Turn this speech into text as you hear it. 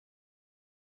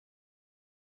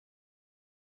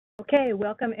Okay,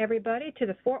 welcome everybody to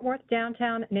the Fort Worth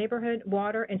Downtown Neighborhood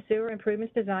Water and Sewer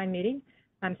Improvements Design Meeting.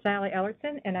 I'm Sally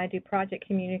Ellertson, and I do project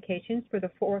communications for the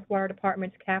Fort Worth Water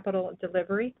Department's capital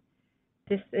delivery.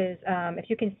 This is, if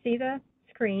you can see the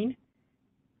screen,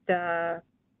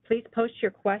 please post your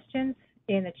questions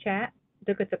in the chat.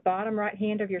 Look at the bottom right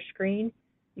hand of your screen.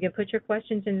 You can put your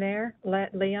questions in there,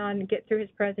 let Leon get through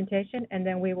his presentation, and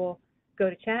then we will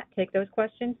go to chat, take those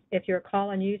questions. If you're a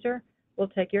call-in user, we'll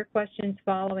take your questions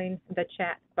following the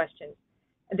chat questions.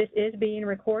 This is being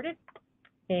recorded,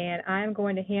 and I'm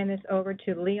going to hand this over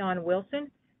to Leon Wilson,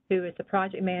 who is the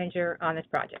project manager on this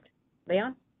project.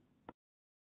 Leon?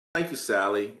 Thank you,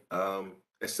 Sally.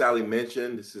 As Sally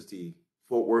mentioned, this is the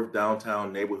Fort Worth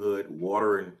Downtown Neighborhood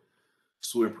Water and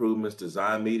Sewer Improvements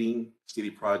Design Meeting,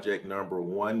 City Project number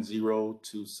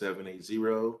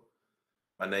 102780.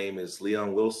 My name is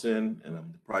Leon Wilson, and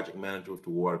I'm the project manager with the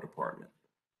Water Department.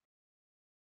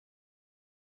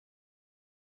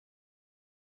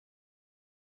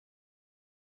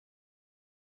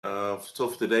 So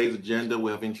for today's agenda,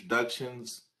 we have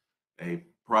introductions, a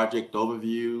project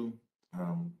overview,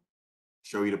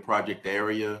 show you the project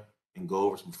area, and go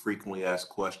over some frequently asked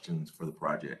questions for the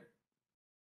project.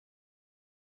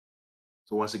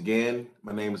 So once again,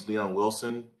 my name is Leon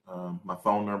Wilson. My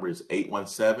phone number is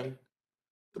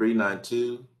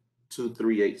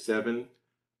 817-392-2387.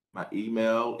 My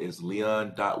email is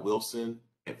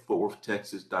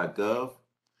leon.wilson@fortworthtexas.gov.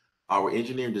 Our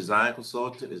engineer and design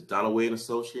consultant is Donaway &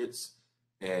 Associates,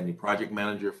 and the project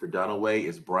manager for Donaway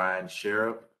is Brian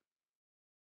Sherrup.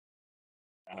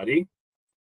 Howdy.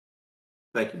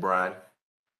 Thank you, Brian.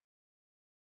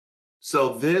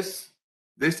 So this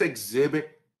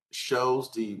exhibit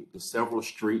shows the several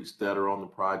streets that are on the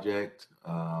project,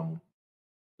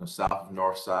 south of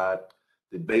North Side.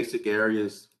 The basic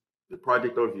areas, the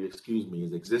project overview, is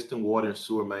existing water and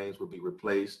sewer mains will be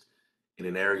replaced in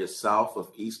an area south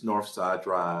of East North Side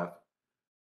Drive,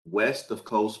 west of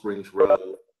Cold Springs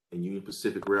Road and Union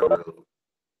Pacific Railroad,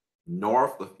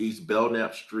 north of East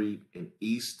Belknap Street and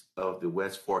east of the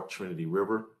West Fork Trinity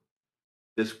River.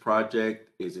 This project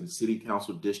is in City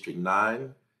Council District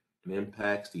 9 and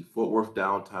impacts the Fort Worth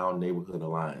Downtown Neighborhood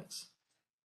Alliance.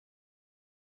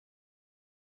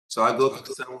 So I go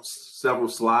through several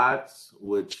slides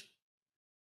which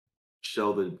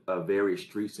show the various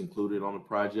streets included on the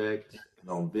project. And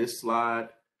on this slide,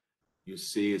 you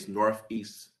see it's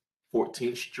Northeast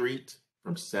 14th Street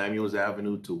from Samuels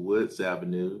Avenue to Woods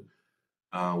Avenue,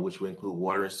 which will include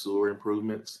water and sewer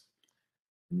improvements.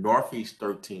 Northeast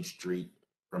 13th Street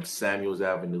from Samuels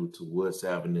Avenue to Woods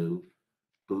Avenue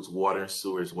includes water and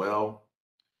sewer as well.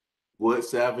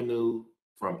 Woods Avenue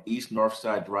from East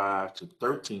Northside Drive to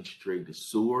 13th Street is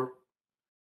sewer.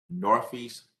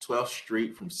 Northeast 12th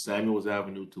Street from Samuels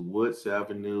Avenue to Woods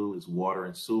Avenue is water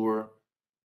and sewer.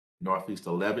 Northeast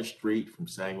 11th Street from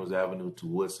Samuels Avenue to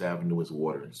Woods Avenue is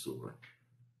water and sewer.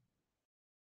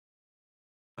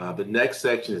 The next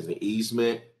section is the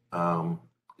easement.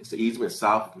 It's the easement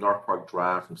south of North Park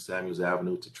Drive from Samuels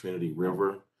Avenue to Trinity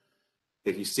River.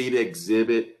 If you see the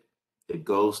exhibit, it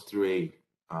goes through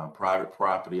a private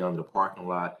property under the parking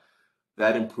lot.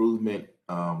 That improvement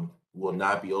will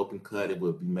not be open cut. It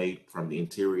will be made from the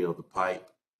interior of the pipe.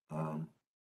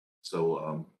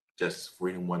 Just for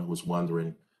anyone who's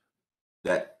wondering,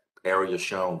 that area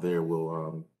shown there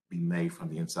will be made from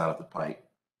the inside of the pipe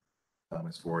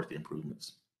as far as the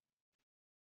improvements.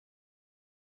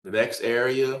 The next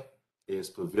area is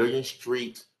Pavilion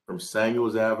Street from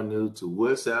Samuels Avenue to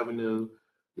Woods Avenue,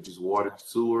 which is water and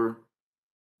sewer.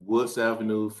 Woods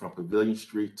Avenue from Pavilion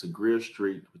Street to Greer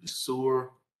Street, which is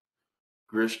sewer.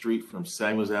 Greer Street from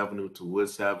Samuels Avenue to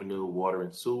Woods Avenue, water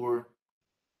and sewer.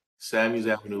 Samuels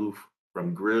Avenue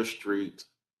from Greer Street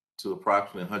to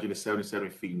approximately 177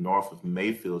 feet north of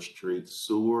Mayfield Street,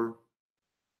 sewer.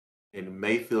 And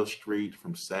Mayfield Street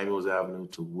from Samuels Avenue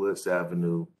to Woods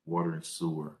Avenue, water and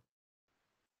sewer.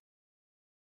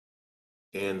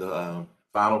 And the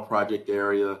final project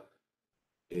area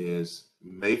is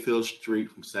Mayfield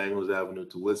Street from Samuels Avenue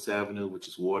to Woods Avenue, which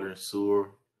is water and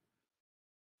sewer.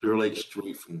 Clear Lake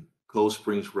Street from Cold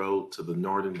Springs Road to the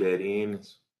northern dead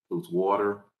end includes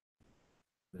water.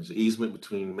 There's an easement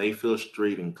between Mayfield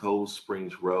Street and Cold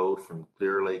Springs Road from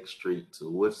Clear Lake Street to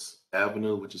Woods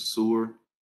Avenue, which is sewer.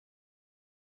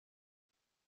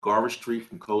 Garver Street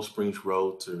from Cold Springs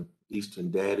Road to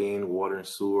Eastern Dead End, water and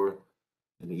sewer.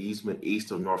 And the easement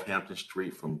east of Northampton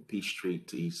Street from Peach Street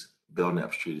to East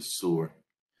Belknap Street is sewer.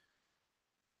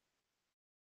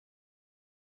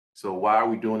 So why are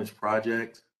we doing this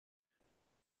project?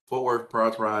 Fort Worth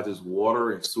prioritizes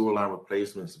water and sewer line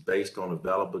replacements based on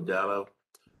available data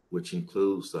which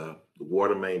includes the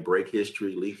water main break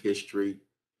history, leak history,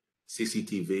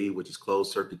 CCTV, which is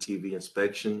closed circuit TV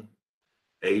inspection,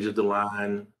 age of the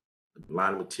line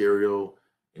material,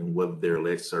 and whether there are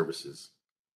lead services.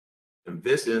 In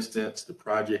this instance, the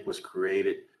project was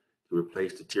created to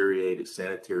replace deteriorated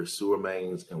sanitary sewer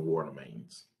mains and water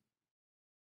mains.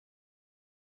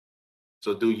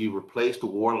 So do you replace the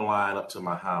water line up to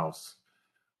my house?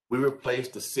 We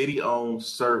replaced the city-owned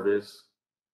service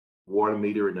water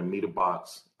meter in the meter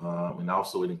box, and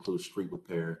also it includes street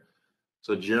repair.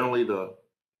 So generally the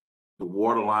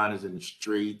water line is in the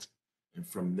street, and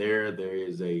from there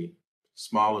is a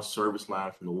smaller service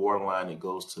line from the water line that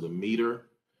goes to the meter,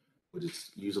 which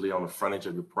is usually on the frontage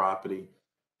of your property,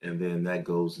 and then that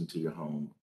goes into your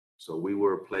home. So we will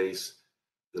replace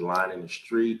the line in the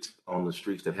street, on the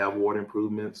streets that have water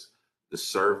improvements, the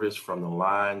service from the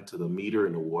line to the meter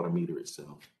and the water meter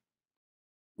itself.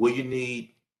 Will you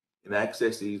need to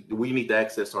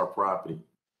access our property?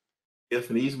 If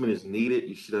an easement is needed,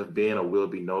 you should have been or will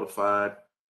be notified.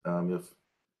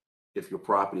 If your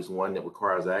property is one that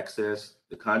requires access,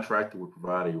 the contractor will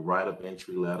provide a right of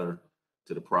entry letter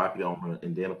to the property owner,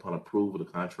 and then upon approval, the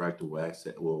contractor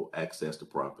will access the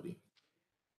property.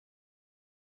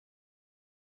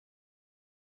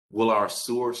 Will our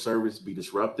sewer service be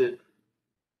disrupted?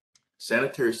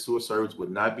 Sanitary sewer service would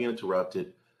not be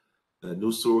interrupted. The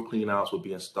new sewer cleanouts will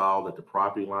be installed at the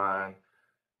property line.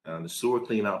 The sewer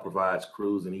cleanout provides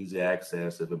crews and easy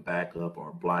access if a backup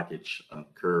or blockage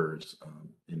occurs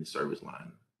in the service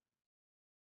line.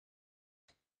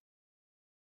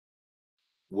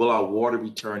 Will our water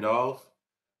be turned off?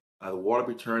 The water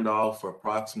be turned off for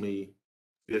approximately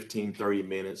 15-30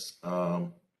 minutes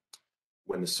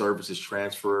when the service is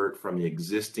transferred from the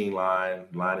existing line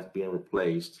is being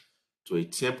replaced to a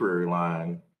temporary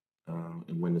line,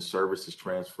 and when the service is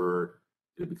transferred,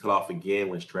 it'll be cut off again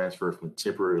when it's transferred from the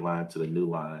temporary line to the new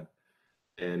line.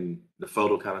 And the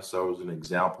photo kind of shows an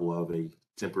example of a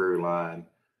temporary line.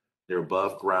 They're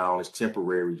above ground. It's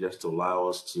temporary just to allow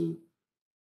us to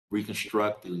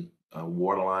reconstruct the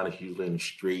water line that's usually in the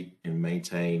street and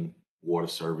maintain water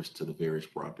service to the various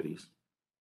properties.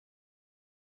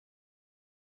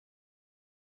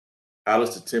 How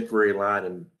does the temporary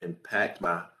line impact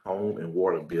my home and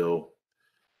water bill?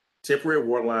 Temporary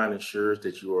water line ensures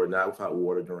that you are not without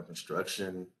water during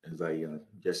construction. As I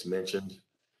just mentioned,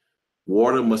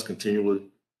 water must be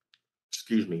continually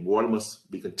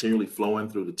flowing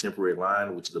through the temporary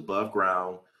line, which is above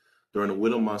ground, during the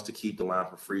winter months to keep the line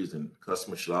from freezing.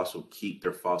 Customers should also keep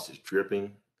their faucets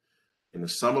dripping. In the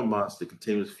summer months, the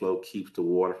continuous flow keeps the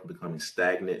water from becoming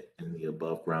stagnant in the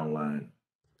above ground line.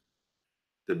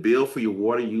 The bill for your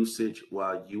water usage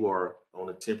while you are on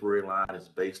a temporary line is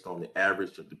based on the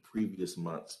average of the previous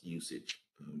month's usage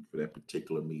for that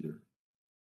particular meter.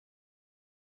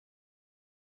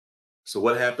 So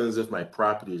what happens if my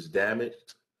property is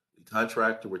damaged? The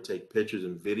contractor will take pictures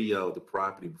and video of the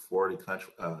property before the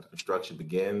construction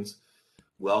begins.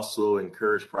 We also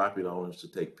encourage property owners to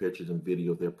take pictures and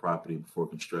video of their property before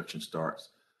construction starts.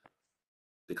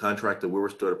 The contractor will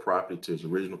restore the property to its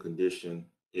original condition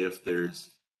if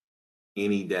there's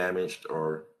any damage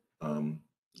or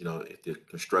if the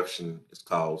construction has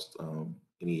caused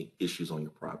any issues on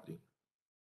your property.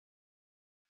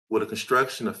 Will the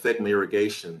construction affect my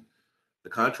irrigation? The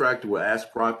contractor will ask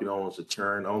property owners to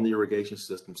turn on the irrigation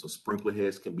system so sprinkler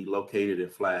heads can be located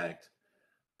and flagged.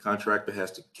 The contractor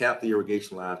has to cap the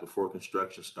irrigation lines before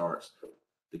construction starts.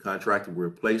 The contractor will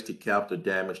replace the capped or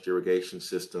damaged irrigation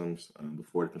systems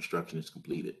before the construction is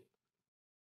completed.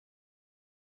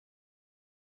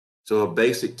 So a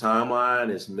basic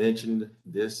timeline is mentioned.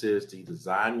 This is the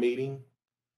design meeting.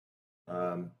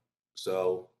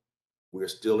 So we're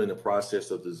still in the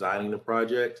process of designing the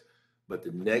project, but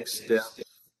the next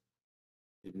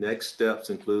steps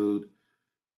include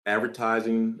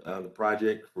advertising the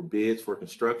project for bids for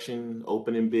construction,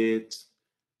 opening bids,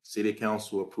 city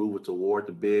council approval to award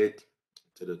the bid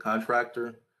to the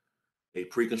contractor, a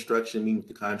pre-construction meeting with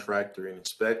the contractor and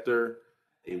inspector,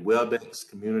 a WebEx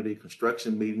community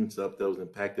construction meeting to help those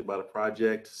impacted by the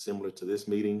project, similar to this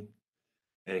meeting,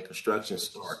 and construction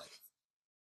start.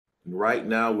 And right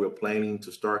now, we're planning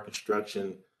to start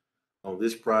construction on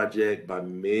this project by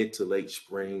mid to late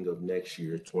spring of next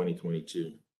year,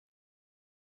 2022.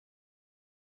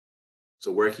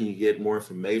 So where can you get more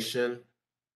information?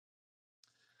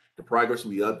 The progress will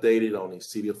be updated on the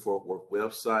City of Fort Worth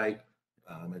website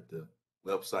at the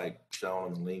website shown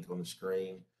on the link on the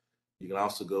screen. You can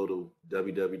also go to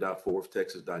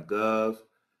www.fortworthtexas.gov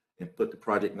and put the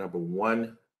project number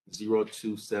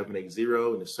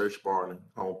 102780 in the search bar on the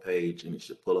homepage, and it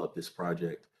should pull up this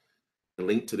project. The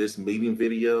link to this meeting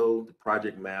video, the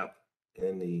project map,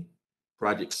 and the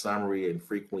project summary and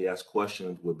frequently asked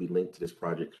questions will be linked to this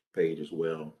project page as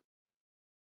well.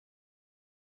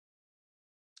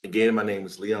 Again, my name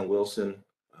is Leon Wilson.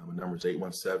 My number is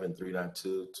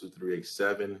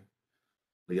 817-392-2387.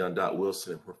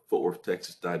 Leon.Wilson at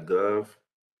FortWorthTexas.gov.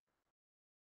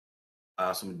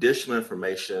 Some additional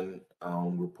information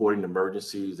on reporting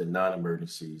emergencies and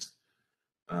non-emergencies.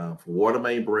 For water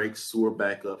main breaks, sewer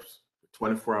backups,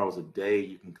 24 hours a day,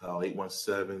 you can call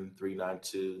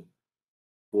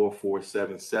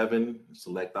 817-392-4477,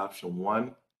 select option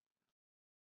 1.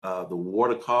 The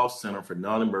Water Call Center for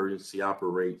non-emergency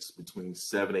operates between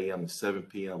 7 a.m. and 7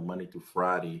 p.m. Monday through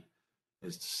Friday.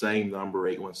 It's the same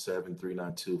number,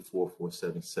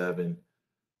 817-392-4477, and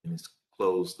it's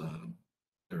closed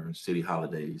during city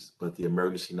holidays, but the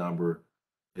emergency number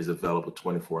is available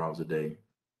 24 hours a day.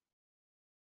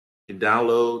 You can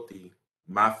download the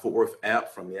My Fort Worth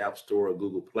app from the App Store or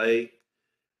Google Play.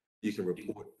 You can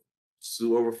report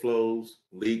sewer overflows,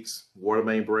 leaks, water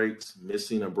main breaks,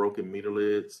 missing or broken meter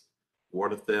lids,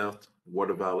 water theft,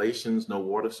 water violations, no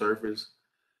water surface,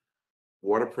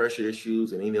 water pressure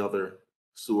issues, and any other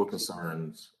sewer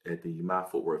concerns at the My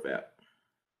Fort Worth app.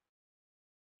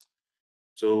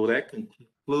 So that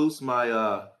concludes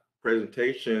my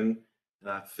presentation. And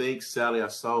I think, Sally, I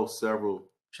saw several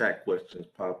chat questions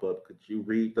pop up. Could you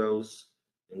read those?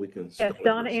 And we can Yes,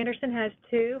 Donna Anderson has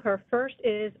 2. Her first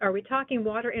is, are we talking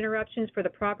water interruptions for the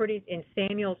properties in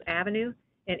Samuels Avenue?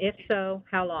 And if so,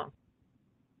 how long?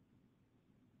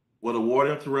 Well, the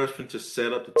water interruption to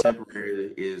set up the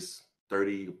temporary is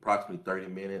approximately 30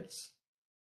 minutes.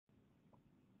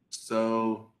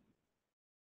 So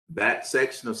that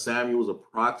section of Samuels,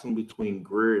 approximately between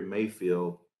Greer and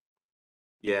Mayfield,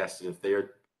 yes, if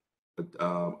they're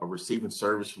receiving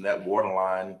service from that water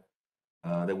line,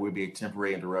 there will be a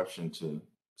temporary interruption to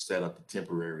set up the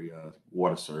temporary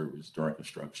water service during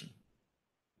construction.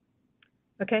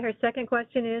 Okay, her second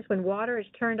question is, when water is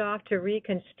turned off to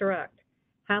reconstruct,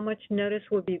 how much notice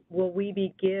will we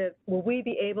be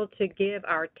able to give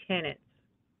our tenants?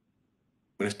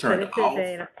 When it's turned off? So this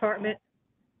is an apartment.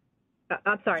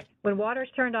 I'm sorry. When water is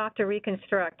turned off to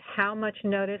reconstruct, how much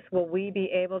notice will we be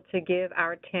able to give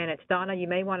our tenants? Donna, you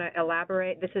may want to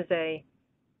elaborate. This is a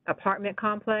apartment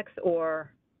complex,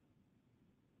 or?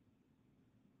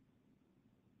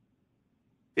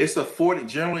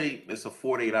 Generally it's a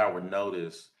 48-hour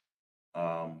notice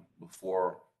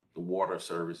before the water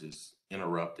service is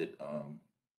interrupted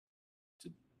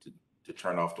to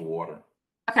turn off the water.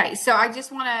 Okay, so I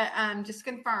just want to just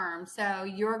confirm. So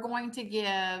you're going to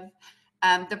give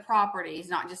the properties,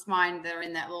 not just mine, that are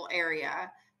in that little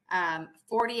area,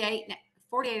 48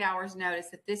 hours notice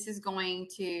that this is going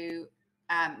to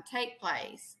take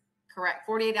place, correct?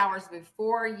 48 hours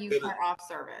before you cut off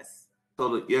service.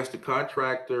 So yes, the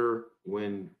contractor,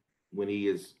 when he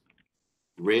is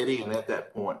ready and at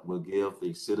that point, will give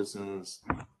the citizens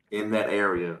in that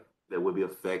area that will be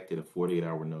affected a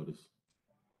 48-hour notice.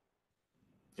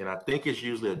 And I think it's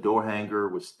usually a door hanger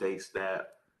which states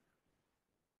that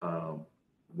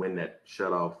when that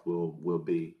shut off will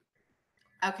be.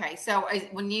 Okay, so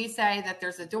when you say that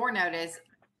there's a door notice,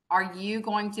 are you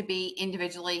going to be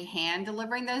individually hand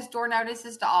delivering those door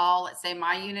notices to all? Let's say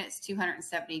my unit's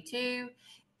 272.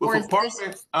 With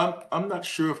apartments, I'm not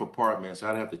sure if apartments.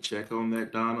 I'd have to check on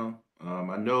that, Donna.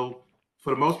 I know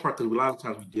for the most part, because a lot of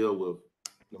times we deal with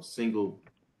single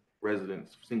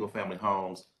residents, single family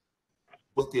homes.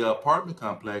 With the apartment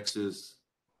complexes,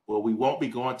 well, we won't be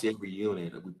going to every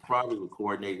unit. We probably will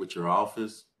coordinate with your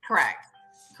office. Correct.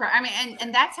 I mean,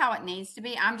 and that's how it needs to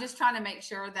be. I'm just trying to make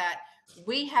sure that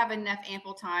we have enough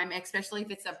ample time, especially if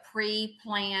it's a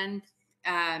pre-planned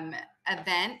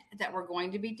event that we're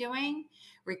going to be doing.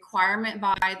 Requirement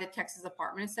by the Texas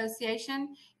Apartment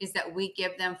Association is that we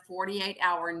give them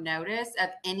 48-hour notice of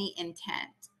any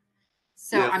intent.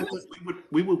 So yeah,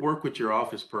 we would work with your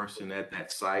office person at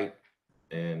that site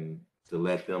and to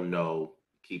let them know,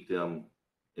 keep them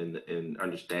in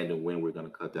understanding when we're going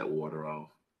to cut that water off.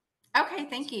 Okay,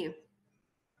 thank you.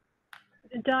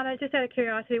 Donna, just out of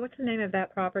curiosity, what's the name of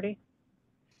that property?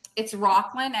 It's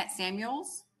Rockland at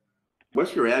Samuels.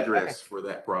 What's your address for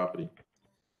that property?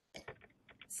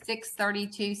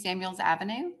 632 Samuels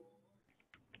Avenue.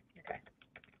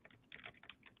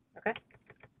 Okay.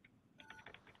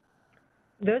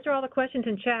 Those are all the questions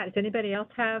in chat. Does anybody else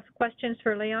have questions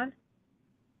for Leon?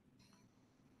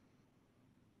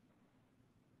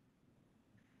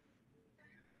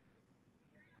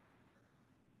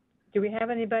 Do we have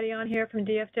anybody on here from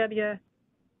DFW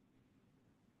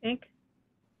Inc.?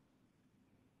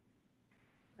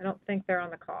 I don't think they're on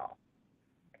the call.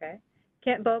 Okay.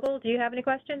 Kent Bogle, do you have any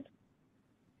questions?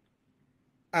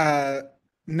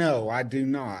 No, I do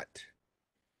not.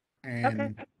 Okay.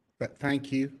 But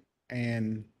thank you.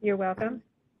 And You're welcome.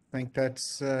 I think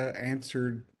that's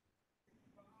answered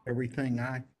everything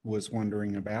I was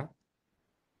wondering about.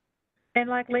 And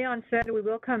like Leon said, we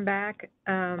will come back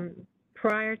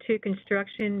prior to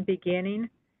construction beginning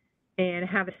and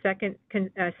have a second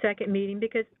meeting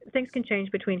because things can change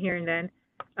between here and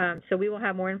then. So we will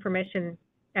have more information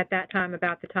at that time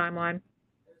about the timeline.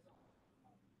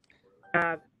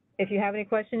 If you have any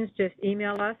questions, just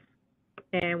email us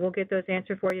and we'll get those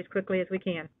answered for you as quickly as we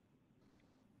can.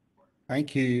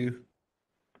 Thank you.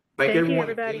 Thank you, everyone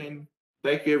everybody. again.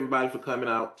 Thank you, everybody, for coming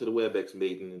out to the WebEx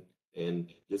meeting.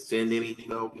 And just send any,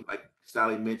 like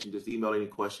Sally mentioned, just email any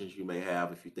questions you may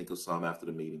have if you think of some after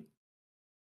the meeting.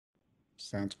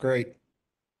 Sounds great.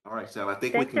 All right, Sally, I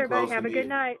think Thanks, we can everybody. close the Have a meeting. good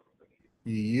night.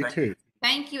 You Thank too.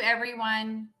 Thank you,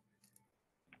 everyone.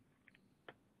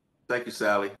 Thank you,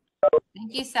 Sally.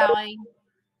 Thank you, Sally.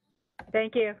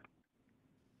 Thank you.